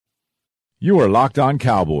You are Locked On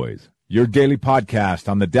Cowboys, your daily podcast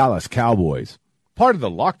on the Dallas Cowboys. Part of the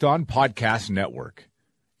Locked On Podcast Network.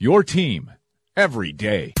 Your team every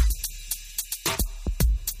day.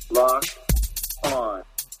 Locked On.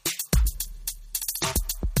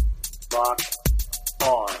 Locked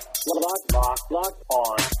On. Locked on. Locked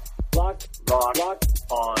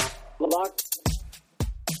on. Locked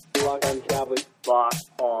On Cowboys. Locked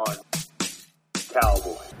On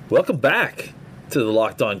Cowboys. Welcome back to the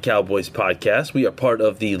Locked On Cowboys podcast. We are part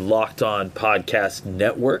of the Locked On Podcast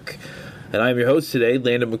Network, and I'm your host today,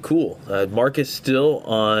 Landon McCool. Marcus still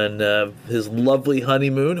on his lovely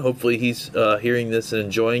honeymoon. Hopefully he's hearing this and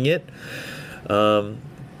enjoying it.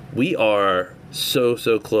 We are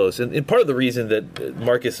so close, and part of the reason that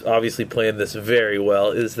Marcus obviously planned this very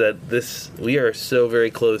well is that we are so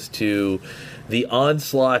very close to the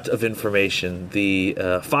onslaught of information, the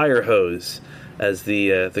fire hose, as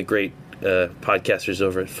the great podcasters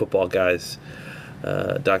over at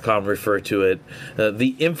footballguys.com refer to it,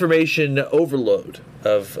 the information overload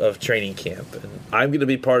of training camp. And I'm going to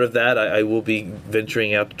be part of that. I will be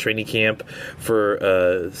venturing out to training camp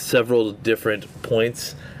for several different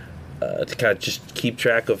points to kind of just keep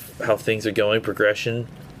track of how things are going, progression.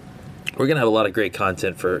 We're going to have a lot of great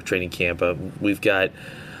content for training camp. We've got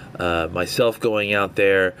myself going out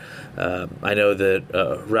there. I know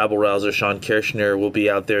that Rabble Rouser Sean Kirshner will be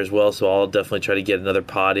out there as well, so I'll definitely try to get another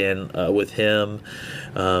pod in with him.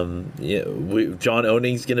 John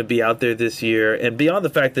Owning's going to be out there this year, and beyond the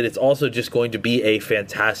fact that it's also just going to be a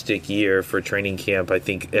fantastic year for training camp, I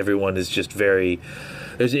think everyone is just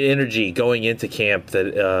there's energy going into camp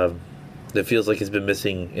that feels like has been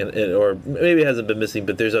missing, or maybe it hasn't been missing,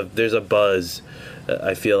 but there's a buzz.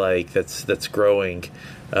 I feel like that's growing.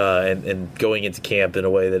 And going into camp in a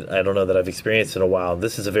way that I don't know that I've experienced in a while.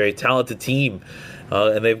 This is a very talented team,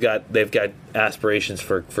 and they've got aspirations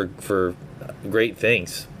for great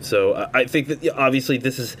things. So I think that obviously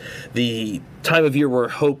this is the time of year where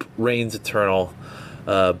hope reigns eternal.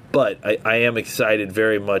 But I am excited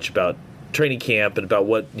very much about training camp and about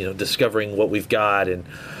what discovering what we've got and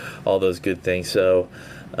all those good things. So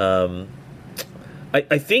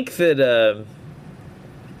I think that.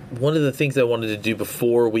 One of the things I wanted to do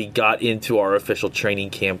before we got into our official training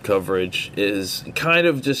camp coverage is kind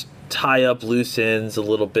of just tie up loose ends a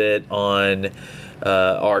little bit on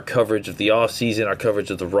our coverage of the offseason, our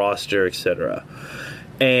coverage of the roster, etc.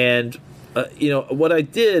 And, what I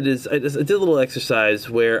did is I did a little exercise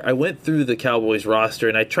where I went through the Cowboys roster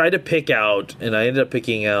and I tried to pick out, and I ended up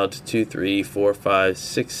picking out 2, 3, 4, 5,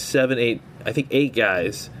 6, 7, 8, I think 8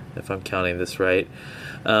 guys, if I'm counting this right,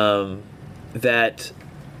 that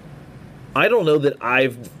I don't know that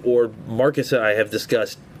or Marcus and I have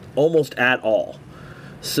discussed almost at all.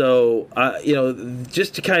 So,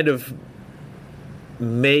 just to kind of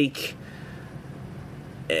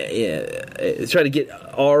try to get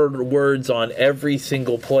our words on every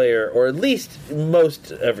single player, or at least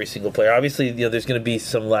most every single player. Obviously, there's going to be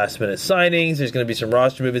some last-minute signings. There's going to be some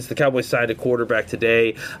roster movements. The Cowboys signed a quarterback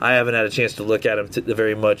today. I haven't had a chance to look at him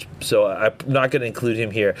very much, so I'm not going to include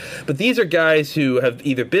him here. But these are guys who have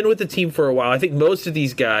either been with the team for a while. I think most of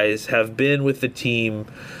these guys have been with the team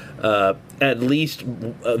at least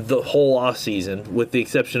the whole offseason, with the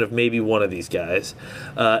exception of maybe one of these guys.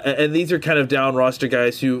 And these are kind of down roster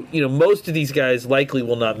guys who, most of these guys likely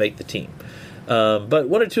will not make the team. But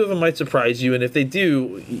one or two of them might surprise you, and if they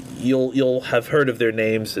do, you'll have heard of their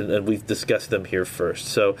names, and we've discussed them here first.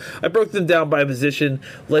 So I broke them down by position.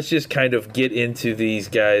 Let's just kind of get into these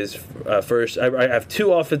guys first. I have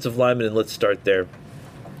 2 offensive linemen, and let's start there.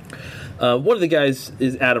 One of the guys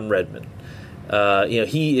is Adam Redmond.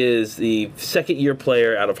 He is the second-year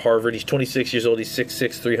player out of Harvard. He's 26 years old. He's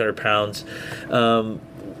 6'6", 300 pounds.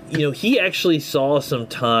 He actually saw some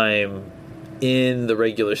time in the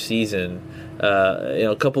regular season,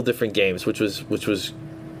 a couple different games, which was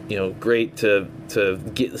great to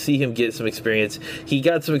see him get some experience. He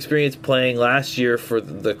got some experience playing last year for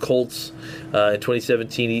the Colts in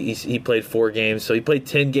 2017. He played 4 games, so he played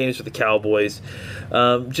 10 games for the Cowboys.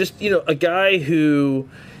 A guy who.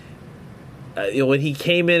 When he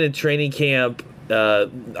came in training camp,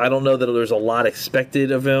 I don't know that there was a lot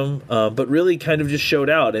expected of him, but really kind of just showed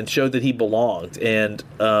out and showed that he belonged. And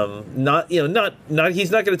he's not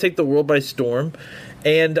going to take the world by storm.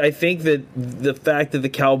 And I think that the fact that the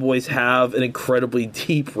Cowboys have an incredibly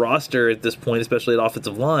deep roster at this point, especially at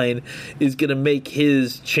offensive line, is going to make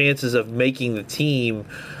his chances of making the team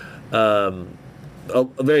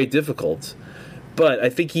very difficult. But I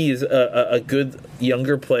think he is a good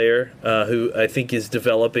younger player who I think is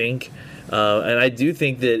developing. And I do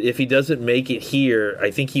think that if he doesn't make it here,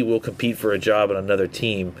 I think he will compete for a job on another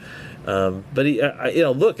team. But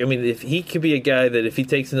look, I mean, if he could be a guy that if he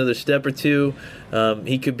takes another step or two,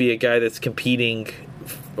 he could be a guy that's competing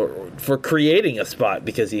for creating a spot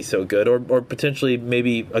because he's so good, or potentially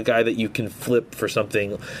maybe a guy that you can flip for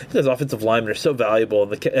something, because offensive linemen are so valuable,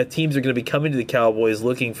 and the teams are going to be coming to the Cowboys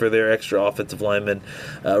looking for their extra offensive linemen.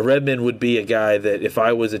 Redmond would be a guy that if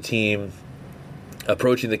I was a team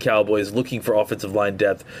approaching the Cowboys looking for offensive line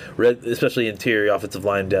depth, especially interior offensive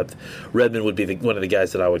line depth, Redmond would be one of the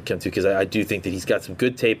guys that I would come to, because I do think that he's got some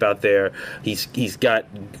good tape out there. He's got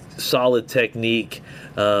solid technique.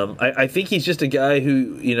 I think he's just a guy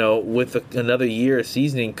who, with another year of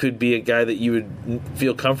seasoning, could be a guy that you would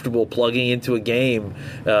feel comfortable plugging into a game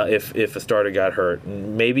if a starter got hurt,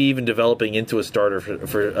 and maybe even developing into a starter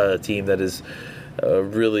for a team that is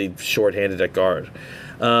really shorthanded at guard.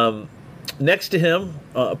 Next to him,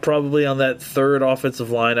 probably on that third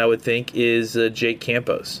offensive line, I would think, is Jake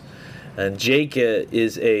Campos. And Jake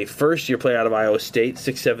is a first-year player out of Iowa State,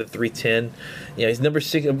 6'7", 310. He's number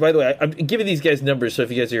 6. By the way, I'm giving these guys numbers, so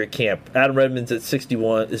if you guys are at camp, Adam Redmond's at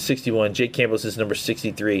 61. Jake Campos is number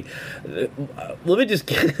 63. Let me just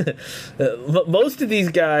most of these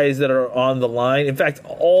guys that are on the line, in fact,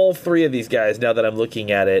 all three of these guys, now that I'm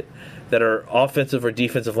looking at it, that are offensive or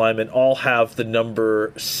defensive linemen, all have the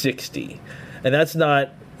number 60. And that's not...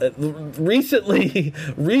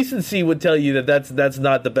 recency would tell you that that's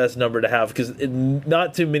not the best number to have, because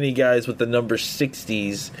not too many guys with the number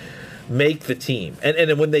 60s make the team,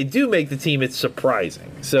 and when they do make the team, it's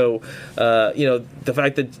surprising. So the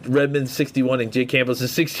fact that Redmond's 61 and Jake Campbell's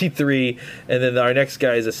is 63, and then our next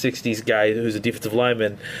guy is a 60s guy who's a defensive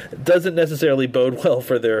lineman, doesn't necessarily bode well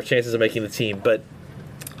for their chances of making the team. But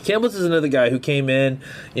Campbell's is another guy who came in,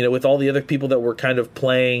 with all the other people that were kind of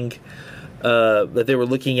playing, that they were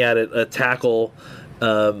looking at a tackle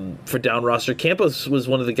for down roster. Campos was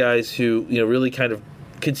one of the guys who really kind of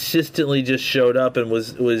consistently just showed up and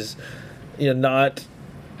was not,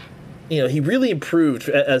 he really improved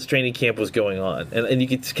as training camp was going on, and you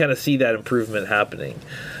could kind of see that improvement happening.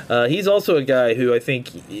 He's also a guy who I think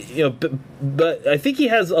but I think he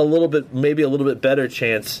has maybe a little bit better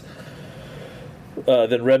chance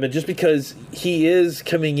than Redmond, just because he is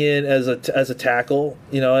coming in as a tackle,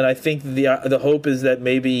 and I think the hope is that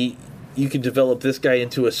maybe you can develop this guy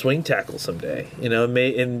into a swing tackle someday,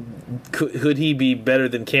 and could he be better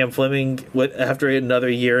than Cam Fleming after another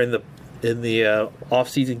year in the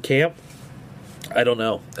off-season camp? I don't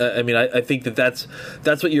know. I think that's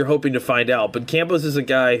what you're hoping to find out. But Campos is a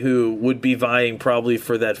guy who would be vying probably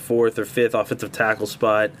for that fourth or fifth offensive tackle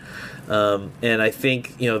spot. And I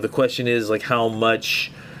think, the question is, like, how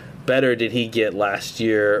much better did he get last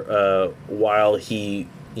year while he,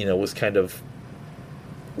 was kind of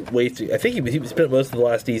wasting. I think he spent most of the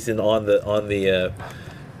last season on the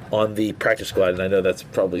practice squad, and I know that's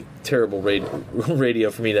probably terrible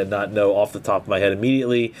radio for me to not know off the top of my head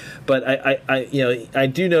immediately. But I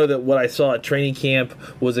do know that what I saw at training camp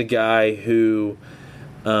was a guy who,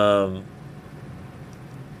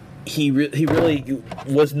 he really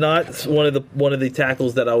was not one of the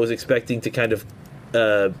tackles that I was expecting to kind of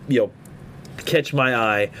catch my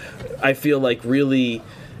eye. I feel like really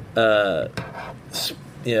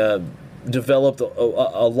developed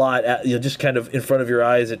a lot just kind of in front of your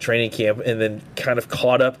eyes at training camp, and then kind of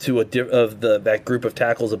caught up to that group of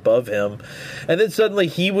tackles above him, and then suddenly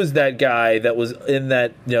he was that guy that was in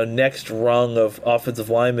that next rung of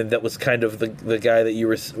offensive linemen that was kind of the guy that you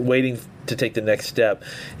were waiting to take the next step.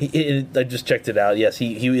 I just checked it out. Yes,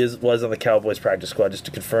 he was on the Cowboys practice squad, just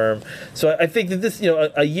to confirm. So I think that this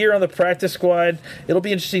a year on the practice squad, it'll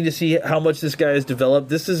be interesting to see how much this guy has developed.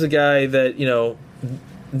 This is a guy that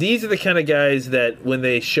these are the kind of guys that when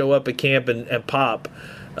they show up at camp and pop,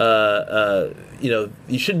 you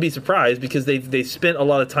shouldn't be surprised, because they spent a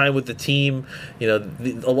lot of time with the team.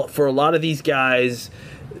 For a lot of these guys,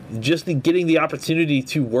 just getting the opportunity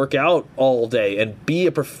to work out all day and be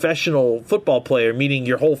a professional football player, meaning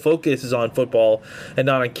your whole focus is on football and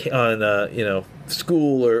not on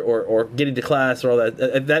school or getting to class or all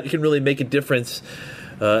that. That can really make a difference.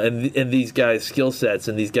 And these guys' skill sets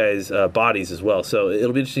and these guys' bodies as well. So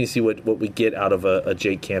it'll be interesting to see what we get out of a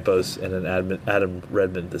Jake Campos and an Adam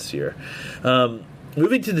Redmond this year.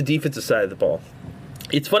 Moving to the defensive side of the ball.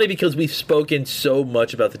 It's funny because we've spoken so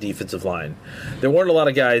much about the defensive line. There weren't a lot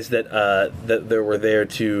of guys that were there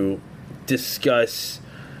to discuss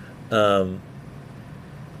that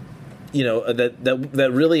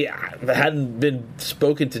really hadn't been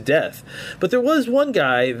spoken to death. But there was one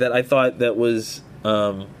guy that I thought that was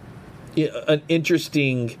an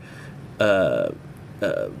interesting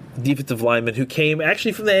defensive lineman who came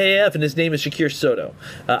actually from the AAF, and his name is Shakir Soto.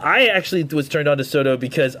 I actually was turned on to Soto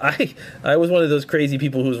because I was one of those crazy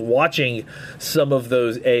people who was watching some of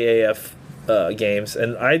those AAF games,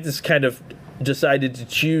 and I just kind of decided to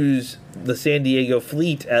choose the San Diego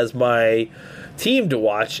Fleet as my team to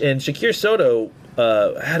watch, and Shakir Soto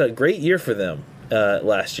had a great year for them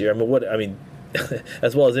last year.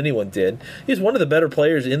 As well as anyone did. He's one of the better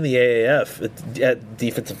players in the AAF at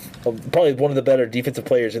defensive, probably one of the better defensive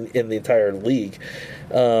players in the entire league.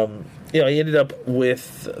 He ended up with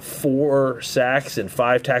 4 sacks and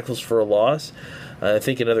 5 tackles for a loss. I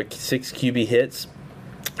think another 6 QB hits.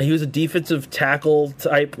 He was a defensive tackle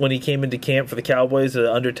type when he came into camp for the Cowboys, an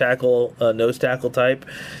under tackle, nose tackle type.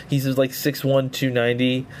 He's like 6'1",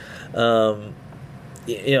 290. And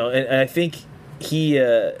I think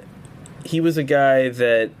he was a guy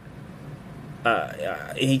that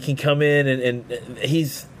he can come in and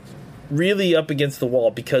he's really up against the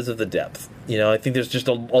wall because of the depth. I think there's just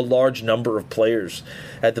a large number of players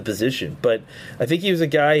at the position, but I think he was a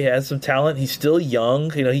guy who has some talent. He's still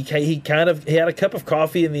young. He had a cup of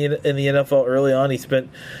coffee in the NFL early on. He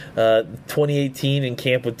spent 2018 in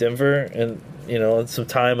camp with Denver and some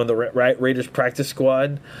time on the Raiders practice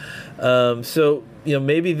squad. So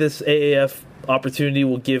maybe this AAF opportunity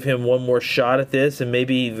will give him one more shot at this, and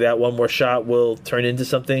maybe that one more shot will turn into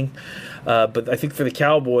something. But I think for the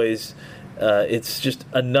Cowboys, it's just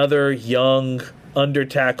another young under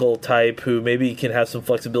tackle type who maybe can have some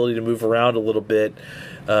flexibility to move around a little bit.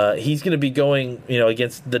 He's going to be going,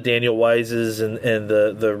 against the Daniel Wises and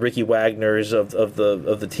the Ricky Wagners of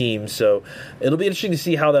the team. So it'll be interesting to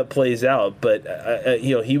see how that plays out. But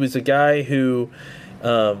he was a guy who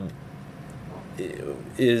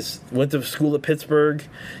went to school at Pittsburgh.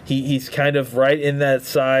 He's kind of right in that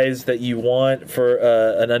size that you want for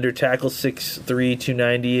an under tackle, 6'3",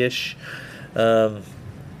 290-ish.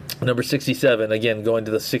 Number 67, again, going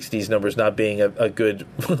to the 60s numbers not being a good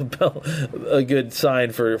a good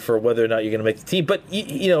sign for whether or not you're going to make the team. But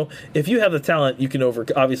if you have the talent, you can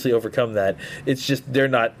obviously overcome that. It's just they're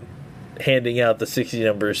not handing out the 60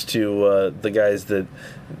 numbers to the guys that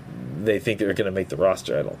they think they're going to make the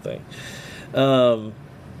roster, I don't think.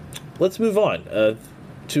 Let's move on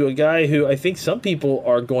to a guy who I think some people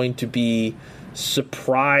are going to be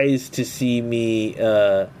surprised to see me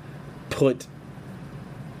put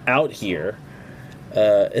out here,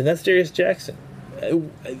 and that's Darius Jackson.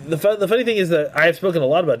 The funny thing is that I have spoken a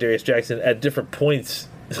lot about Darius Jackson at different points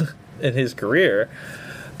in his career,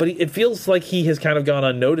 but it feels like he has kind of gone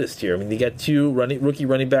unnoticed here. I mean, they got 2 rookie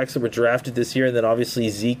running backs that were drafted this year, and then obviously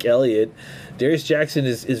Zeke Elliott. Darius Jackson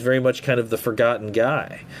is very much kind of the forgotten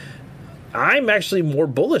guy. I'm actually more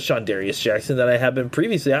bullish on Darius Jackson than I have been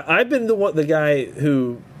previously. I've been the guy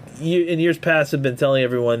who, in years past, have been telling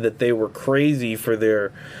everyone that they were crazy for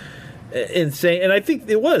their insane, and I think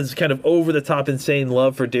it was kind of over the top insane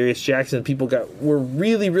love for Darius Jackson. People were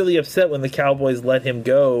really, really upset when the Cowboys let him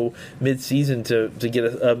go mid-season to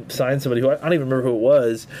get sign somebody who I don't even remember who it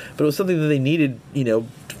was, but it was something that they needed,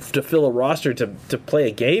 to fill a roster to play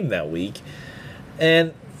a game that week.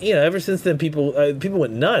 And ever since then, people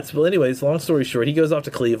went nuts. Well, anyways, long story short, he goes off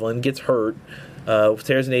to Cleveland, gets hurt,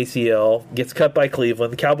 tears an ACL, gets cut by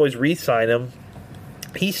Cleveland. The Cowboys re-sign him.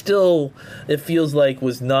 He still, it feels like,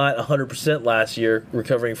 was not 100% last year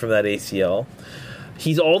recovering from that ACL.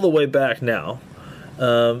 He's all the way back now.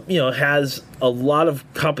 Has a lot of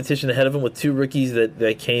competition ahead of him with 2 rookies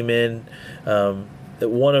that came in,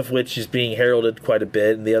 one of which is being heralded quite a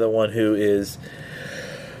bit, and the other one who is,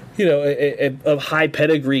 a high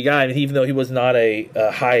pedigree guy. I mean, even though he was not a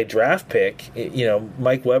high draft pick,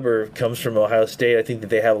 Mike Weber comes from Ohio State. I think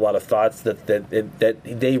that they have a lot of thoughts that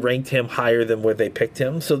they ranked him higher than where they picked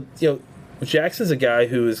him. So, Jackson's a guy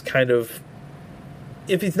who is kind of,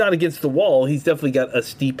 if he's not against the wall, he's definitely got a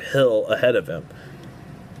steep hill ahead of him.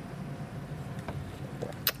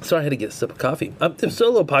 Sorry, I had to get a sip of coffee. The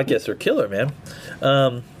solo podcasts are killer, man.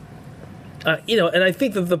 And I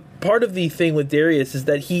think that the part of the thing with Darius is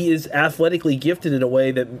that he is athletically gifted in a way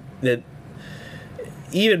that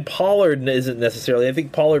even Pollard isn't necessarily. I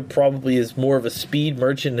think Pollard probably is more of a speed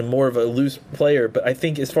merchant and more of a loose player. But I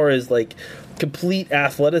think as far as like complete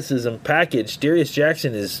athleticism package, Darius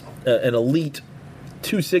Jackson is an elite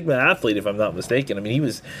 2 Sigma athlete, if I'm not mistaken. I mean,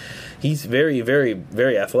 he's very, very,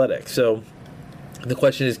 very athletic. So the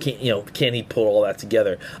question is, can he pull all that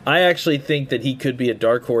together? I actually think that he could be a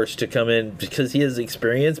dark horse to come in because he has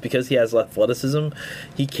experience, because he has athleticism.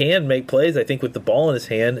 He can make plays, I think, with the ball in his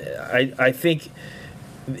hand. I think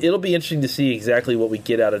it'll be interesting to see exactly what we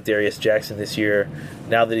get out of Darius Jackson this year,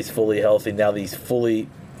 now that he's fully healthy, now that he's fully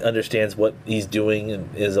understands what he's doing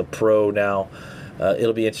and is a pro now.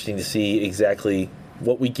 it'll be interesting to see exactly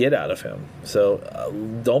what we get out of him. So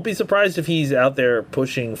don't be surprised if he's out there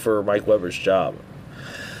pushing for Mike Weber's job.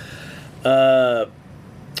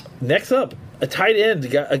 Next up, a tight end,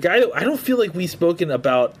 a guy that I don't feel like we've spoken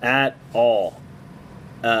about at all.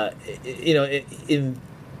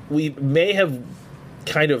 We may have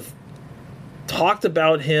kind of talked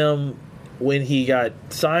about him when he got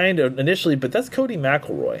signed initially, but that's Cody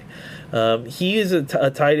McElroy. He is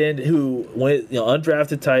a tight end who went,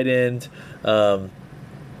 undrafted tight end.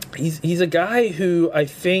 He's a guy who I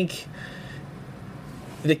think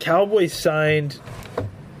the Cowboys signed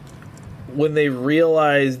when they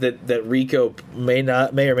realized that Rico may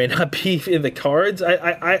or may not be in the cards.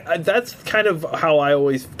 I that's kind of how I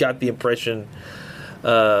always got the impression,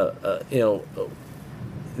 that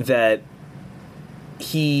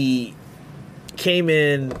he came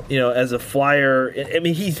in, as a flyer. I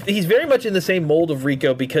mean, he's very much in the same mold of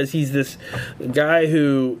Rico because he's this guy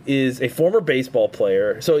who is a former baseball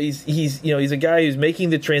player. So he's a guy who's making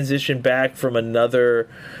the transition back from another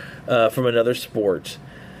sport.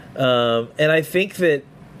 And I think that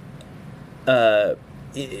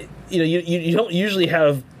you don't usually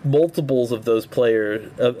have multiples of those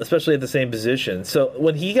players, especially at the same position. So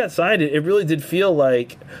when he got signed, it really did feel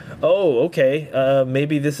like, oh, okay,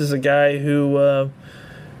 maybe this is a guy who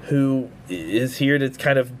is here to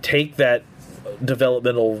kind of take that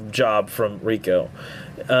developmental job from Rico.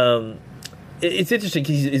 It's interesting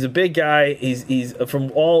because he's a big guy. He's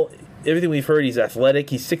from everything we've heard, he's athletic.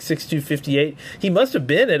 He's 6'6", 258. He must have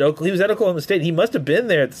been at Oklahoma. He was at Oklahoma State. He must have been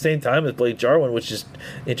there at the same time as Blake Jarwin, which is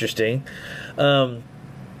interesting.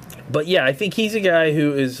 But yeah, I think he's a guy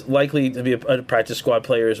who is likely to be a practice squad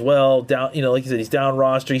player as well. Down, like you said, he's down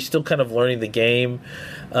roster. He's still kind of learning the game.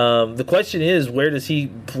 The question is, where does he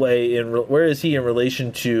play? Where is he in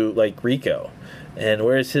relation to like Rico, and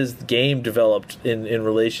where is his game developed in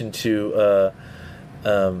relation to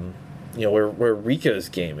where Rico's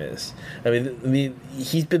game is? I mean,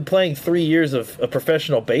 he's been playing 3 years of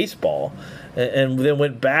professional baseball, and then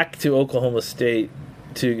went back to Oklahoma State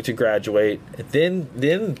to graduate. And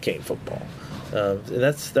then came football, and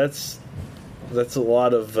that's a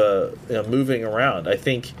lot of moving around. I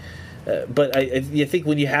think, but I think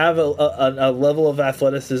when you have a level of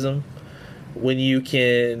athleticism, when you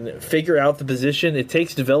can figure out the position, it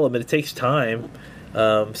takes development, it takes time.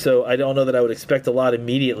 So I don't know that I would expect a lot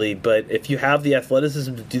immediately, but if you have the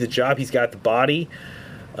athleticism to do the job, he's got the body.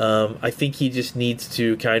 I think he just needs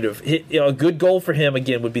to kind of hit. A good goal for him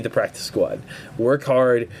again would be the practice squad. Work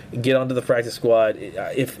hard, get onto the practice squad.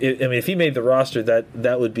 If he made the roster,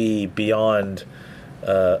 that would be beyond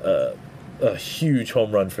a huge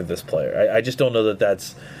home run for this player. I just don't know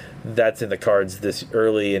that that's in the cards this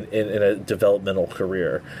early in a developmental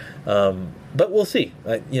career. But we'll see.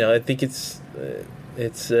 I think he's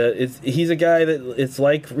a guy that it's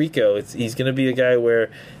like Rico. He's going to be a guy where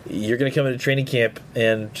you're going to come into training camp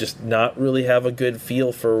and just not really have a good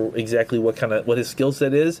feel for exactly what his skill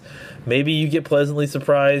set is. Maybe you get pleasantly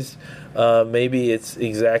surprised. Maybe it's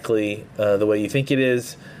exactly the way you think it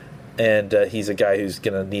is, and he's a guy who's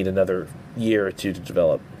going to need another year or two to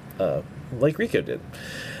develop, like Rico did.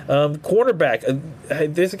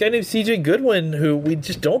 Cornerback, there's a guy named C.J. Goodwin who we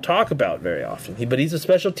just don't talk about very often. But he's a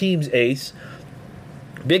special teams ace.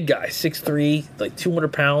 Big guy, 6'3", like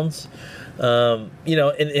 200 pounds.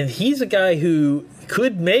 And he's a guy who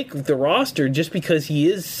could make the roster just because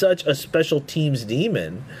he is such a special teams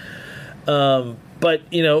demon. But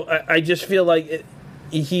I just feel like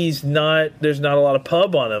there's not a lot of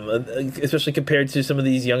pub on him, especially compared to some of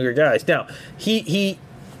these younger guys. Now,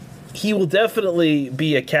 he will definitely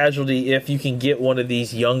be a casualty if you can get one of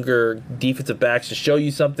these younger defensive backs to show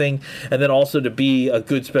you something, and then also to be a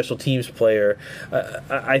good special teams player.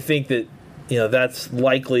 I think that that's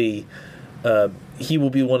likely. He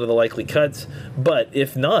will be one of the likely cuts. But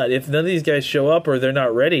if not, if none of these guys show up or they're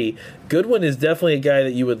not ready, Goodwin is definitely a guy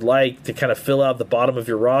that you would like to kind of fill out the bottom of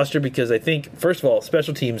your roster, because I think, first of all,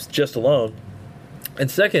 special teams just alone.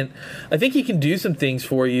 And second, I think he can do some things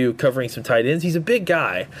for you covering some tight ends. He's a big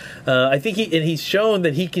guy. I think he's shown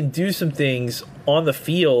that he can do some things on the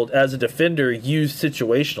field as a defender used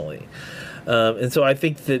situationally. And so I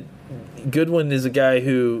think that Goodwin is a guy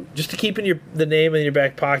who, just to keep the name in your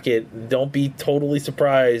back pocket, don't be totally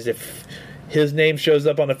surprised if his name shows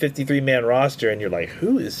up on a 53-man roster and you're like,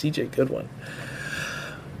 who is C.J. Goodwin?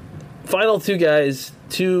 Final two guys,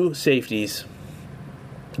 two safeties.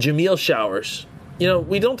 Jameel Showers.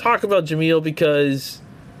 We don't talk about Jameel because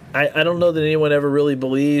I don't know that anyone ever really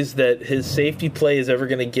believes that his safety play is ever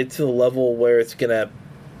going to get to the level where it's going to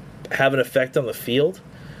have an effect on the field.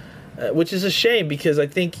 which is a shame because I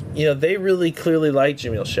think they really clearly like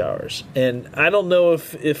Jamil Showers, and I don't know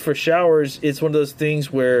if for Showers it's one of those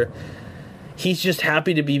things where he's just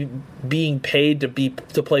happy to be being paid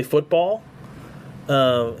to play football.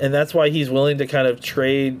 And that's why he's willing to kind of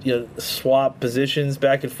trade, swap positions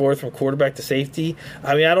back and forth from quarterback to safety.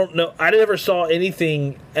 I mean, I don't know. I never saw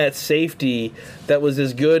anything at safety that was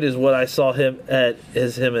as good as what I saw him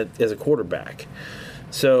as a quarterback.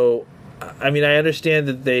 So, I mean, I understand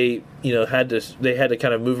that they had to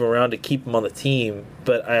kind of move him around to keep him on the team,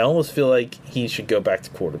 but I almost feel like he should go back to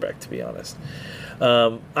quarterback, to be honest.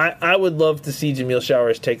 I would love to see Jamil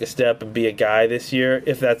Showers take a step and be a guy this year,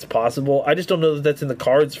 if that's possible. I just don't know that that's in the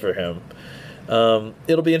cards for him.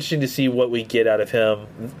 It'll be interesting to see what we get out of him.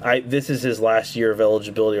 This is his last year of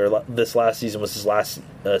eligibility, or this last season was his last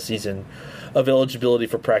season of eligibility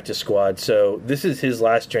for practice squad. So this is his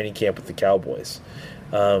last training camp with the Cowboys,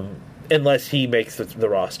 unless he makes the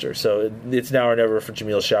roster. So it's now or never for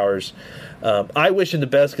Jamil Showers. I wish him the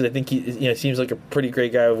best because I think he seems like a pretty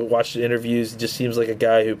great guy. We watched the interviews. He just seems like a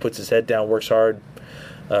guy who puts his head down, works hard,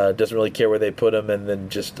 doesn't really care where they put him, and then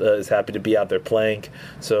just is happy to be out there playing.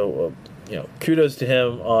 So, kudos to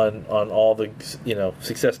him on all the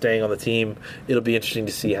success staying on the team. It'll be interesting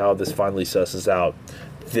to see how this finally susses out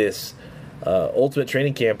this ultimate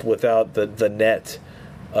training camp without the net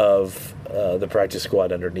of the practice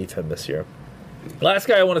squad underneath him this year. Last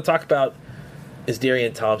guy I want to talk about is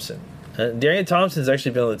Darian Thompson. Darian Thompson's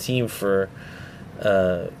actually been on the team for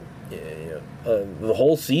the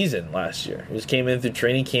whole season last year. He just came in through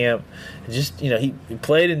training camp. He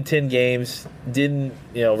played in 10 games, didn't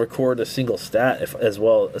record a single stat as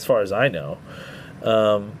far as I know.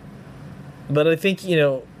 But I think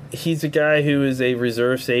he's a guy who is a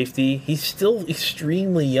reserve safety. He's still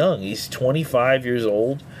extremely young. He's 25 years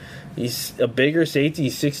old. He's a bigger safety.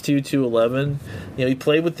 He's 6'2", 211. He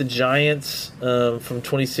played with the Giants from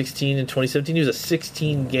 2016 and 2017. He was a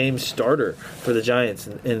 16-game starter for the Giants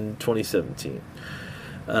in 2017.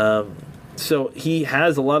 So he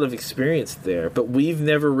has a lot of experience there, but we've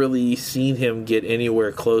never really seen him get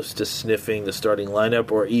anywhere close to sniffing the starting lineup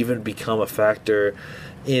or even become a factor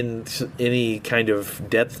in any kind of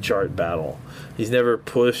depth chart battle. He's never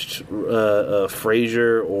pushed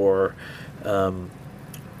Frazier or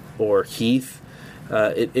Heath.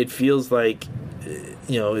 It feels like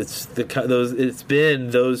it's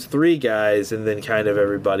been those three guys and then kind of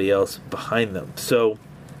everybody else behind them. So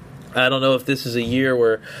I don't know if this is a year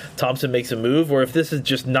where Thompson makes a move or if this is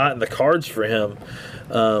just not in the cards for him.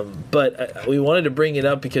 But we wanted to bring it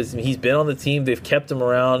up because he's been on the team. They've kept him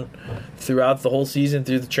around throughout the whole season,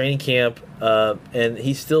 through the training camp, and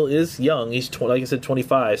he still is young. He's, like I said,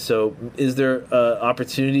 25. So is there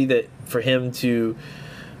opportunity for him to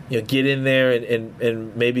get in there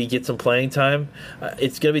and maybe get some playing time?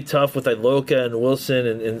 It's going to be tough with Iloka and Wilson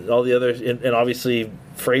and all the others, and obviously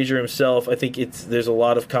Frazier himself. I think there's a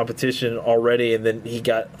lot of competition already, and then he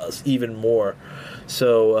got even more.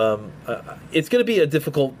 So it's going to be a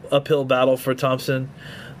difficult uphill battle for Thompson.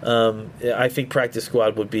 I think practice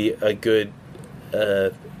squad would be a good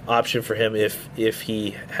option for him if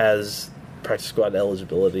he has practice squad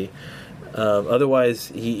eligibility. Otherwise,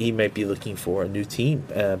 he might be looking for a new team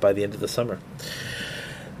by the end of the summer.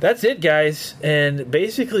 That's it, guys. And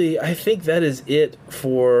basically, I think that is it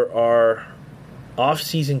for our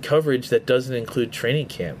off-season coverage that doesn't include training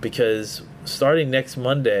camp, because starting next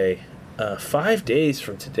Monday, 5 days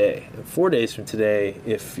from today, 4 days from today,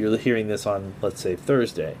 if you're hearing this on, let's say,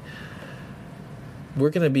 Thursday,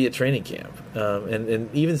 we're going to be at training camp. And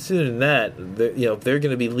even sooner than that, they're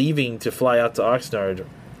going to be leaving to fly out to Oxnard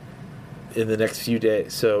in the next few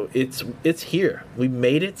days. So it's here. We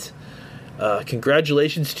made it.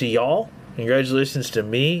 Congratulations to y'all. Congratulations to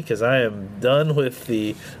me, because I am done with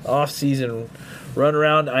the off-season run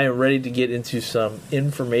around. I am ready to get into some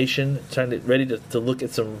information, ready to look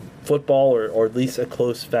at some football or at least a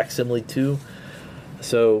close facsimile too.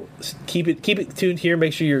 So keep it tuned here.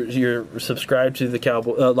 Make sure you're subscribed to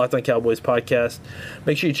the Locked On Cowboys podcast.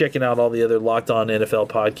 Make sure you're checking out all the other Locked On NFL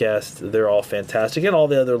podcasts. They're all fantastic, and all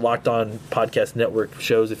the other Locked On Podcast Network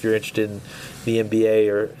shows if you're interested in the NBA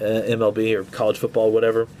or MLB or college football,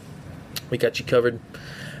 whatever. We got you covered.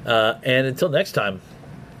 And until next time,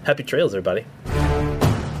 happy trails, everybody.